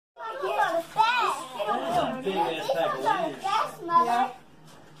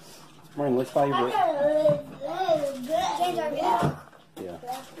Ringly's favorite. Yeah.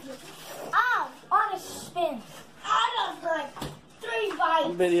 On a spin. I got like 3 bites.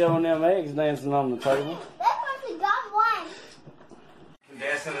 I'm videoing them eggs dancing on the table. That person got one.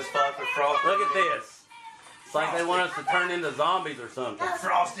 Dancing as fuck with frosted. Look at this. It's like they want us to turn into zombies or something.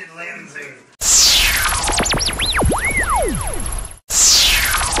 Frosted Lindsay.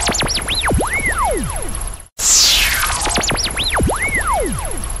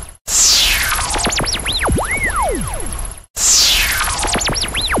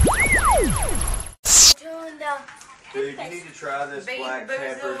 Dude, you need to try this black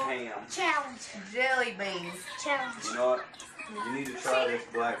pepper ham. Challenge. Jelly beans. Challenge. You know what? You need to try this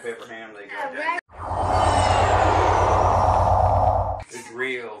black pepper ham they got there. It's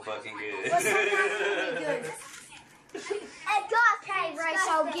real fucking good. What's good? Okay, right,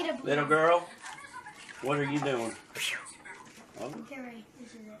 so get a Little girl, what are you doing? Oh. Okay, right. This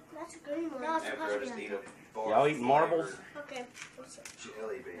is it. That's a green one. No, it's After I just eat a bar Y'all eating marbles? Okay. What's it?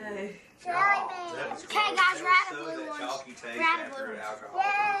 jelly bean. Jelly beans. Okay, guys, grab a blue one. Grab a blue one. Yeah.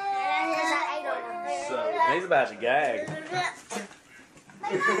 Because I ate them. He's about to gag.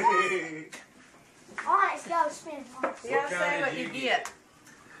 Alright, let's go spin. You gotta say what you get.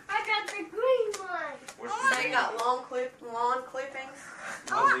 I got the green one. So you got lawn clippings.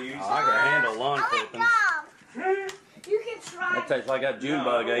 I can handle lawn clippings. You can try. That tastes like that June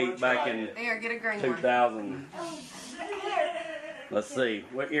bug I ate back in Here, get a green 2000. Let's see.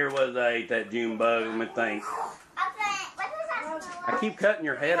 What year was I ate that June bug? Let me think. I keep cutting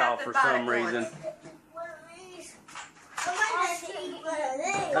your head off for some reason.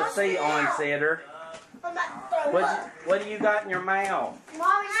 Let's see, Onsetter. What do you got in your mouth?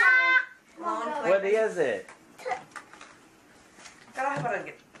 What is it? God, I hope I don't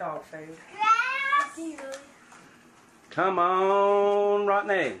get dog food. Come on,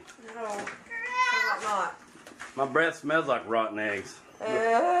 rotten egg. No, I'm not. My breath smells like rotten eggs.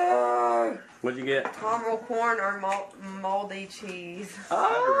 What'd you get? Caramel corn or moldy cheese.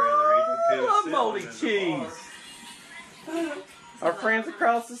 Oh, I love moldy cheese. Our friends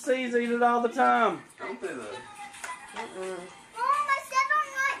across the seas eat it all the time. Don't do that. Mom, I said I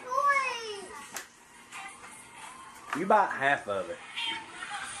like boys. You bite half of it.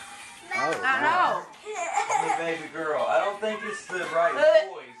 Oh, I know. Hey, baby girl, I don't think it's the right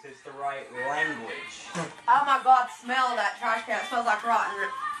voice, it's the right language. Oh my God, smell that trash can. It smells like rotten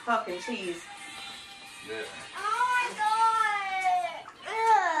fucking cheese. Yeah. Oh my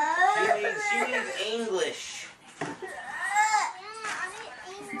God. She needs English.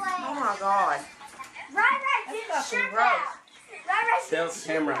 Oh my God. Right, That's shut fucking up. gross. Right, Tell the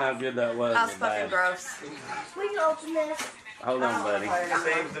camera how good that was. That's fucking gross. we can open this. Hold on, buddy.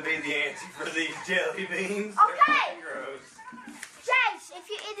 Seems to be the answer for these jelly beans. Okay. They're gross. Chase, if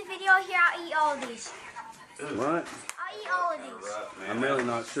you eat the video here, I'll eat all of these. What? I'll eat all of these. I'm really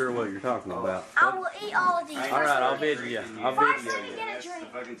not sure what you're talking about. I will eat all of these. All right, I'll video you. I'll First, video let me you. get a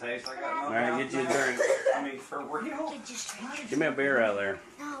drink. Fucking taste like that. All right, get you a drink. I mean, for real? Just drink. Give me a beer out there.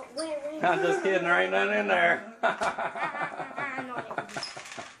 No, wait. I'm just kidding. There ain't nothing in there.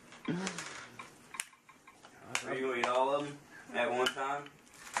 Are you gonna eat all of them at one time?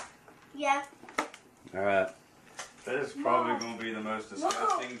 Yeah. All right. That is probably going to be the most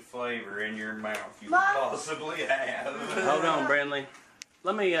disgusting flavor in your mouth you could possibly have. Hold on, Brandley.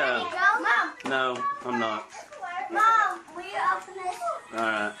 Let me, Mom. no, I'm not. Mom, will you open this? All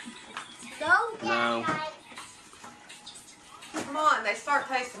right. Don't get No. Come on, they start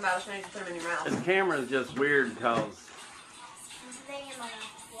tasting bad as soon as you put them in your mouth. This camera is just weird because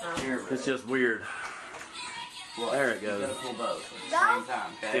it's just weird. There it goes. Pull both at the No. same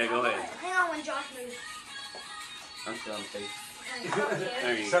time, okay? Yeah, go ahead. Hang on when Josh moves. I'm still on taste.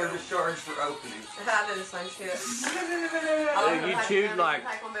 There you go. Service charge for opening. I do the same shit. Dude, you chewed like,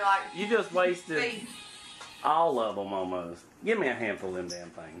 you just wasted Beef. all of them almost. Give me a handful of them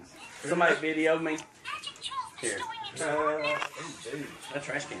damn things. Somebody video me. Here. That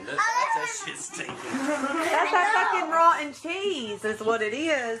trash can, that shit's stinking. That's that fucking rotten cheese is what it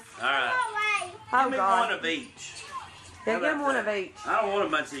is. Alright. Oh Give me God. one of each. Yeah, give them one of each. I don't want a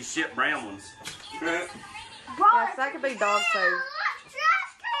bunch of these shit brown ones. Yes, that could be dog food.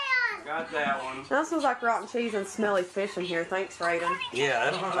 Got that one. That smells like rotten cheese and smelly fish in here. Thanks, Raiden.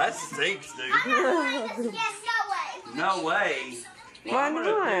 Yeah, that stinks, dude. Yes, no way. No way. Why I'm gonna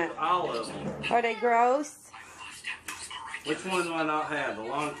do not? all of them. Are they gross? Which one do I not have? The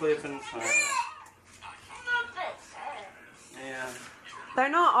lawn clippings? Yeah. They're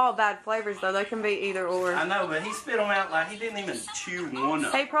not all bad flavors though. They can be either or. I know, but he spit them out like he didn't even chew one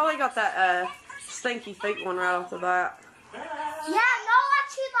of them. He probably got that stinky feet one right off the bat. Yeah, no, I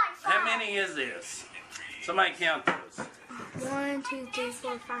chewed like 5. How many is this? Somebody count those. 1, 2, 3,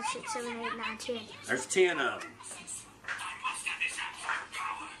 4, 5, 6, 7, 8, 9, 10. There's 10 of them.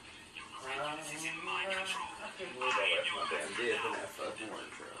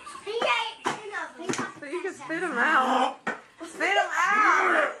 He ate 10 of them. But you can spit them out. Spit them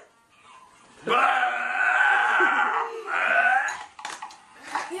out!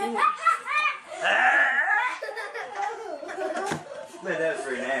 Man, that's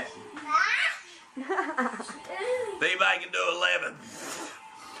pretty nasty. If anybody can do 11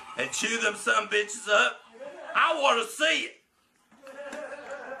 and chew them some bitches up, I want to see it.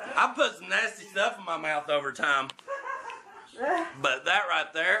 I put some nasty stuff in my mouth over time, but that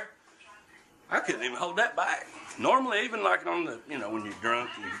right there, I couldn't even hold that back. Normally, even like on the, you know, when you're drunk,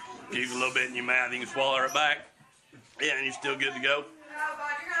 you puke a little bit in your mouth, you can swallow it back. Yeah, and you're still good to go. No,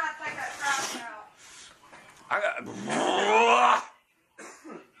 bud, you're gonna have to take that trash out. I got.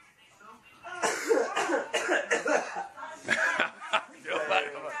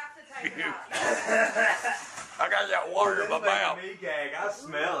 I got that water in my mouth. Me gag. I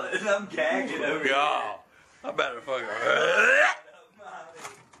smell it, and I'm gagging over here. God, I better fucking.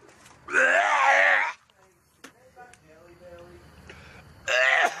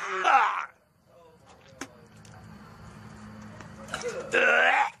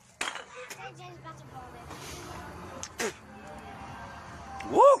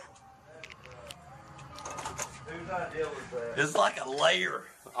 Woo! Whose idea was that? It's like a layer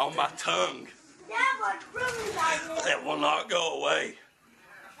on my tongue Yeah, but really like that will not go away.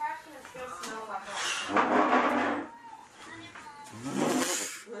 Trash can still smell like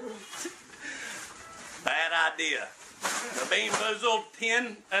Bad idea. The Beanboozled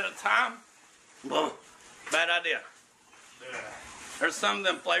 10 at a time? Bad idea. There's some of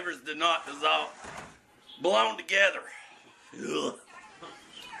them flavors did not dissolve. Blown together. Ugh.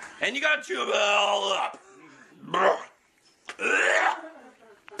 And you gotta chew them all up.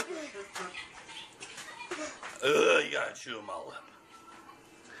 You gotta chew them all up.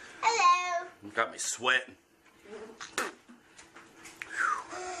 Hello. You got me sweating.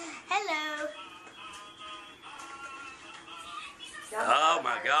 Hello. Oh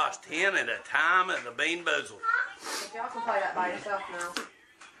my gosh, 10 at a time at the Beanboozled. Y'all can play that by yourself now.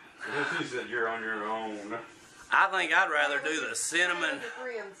 You said you're on your own. I think I'd rather do the cinnamon,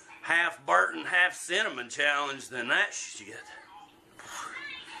 half Burton, half cinnamon challenge than that shit.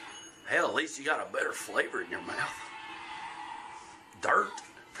 Hell, at least you got a better flavor in your mouth. Dirt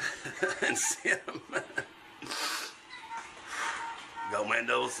and cinnamon. Go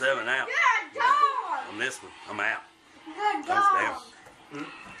Mando 7 out. Good dog. On this one, I'm out. Good Thumbs dog. down.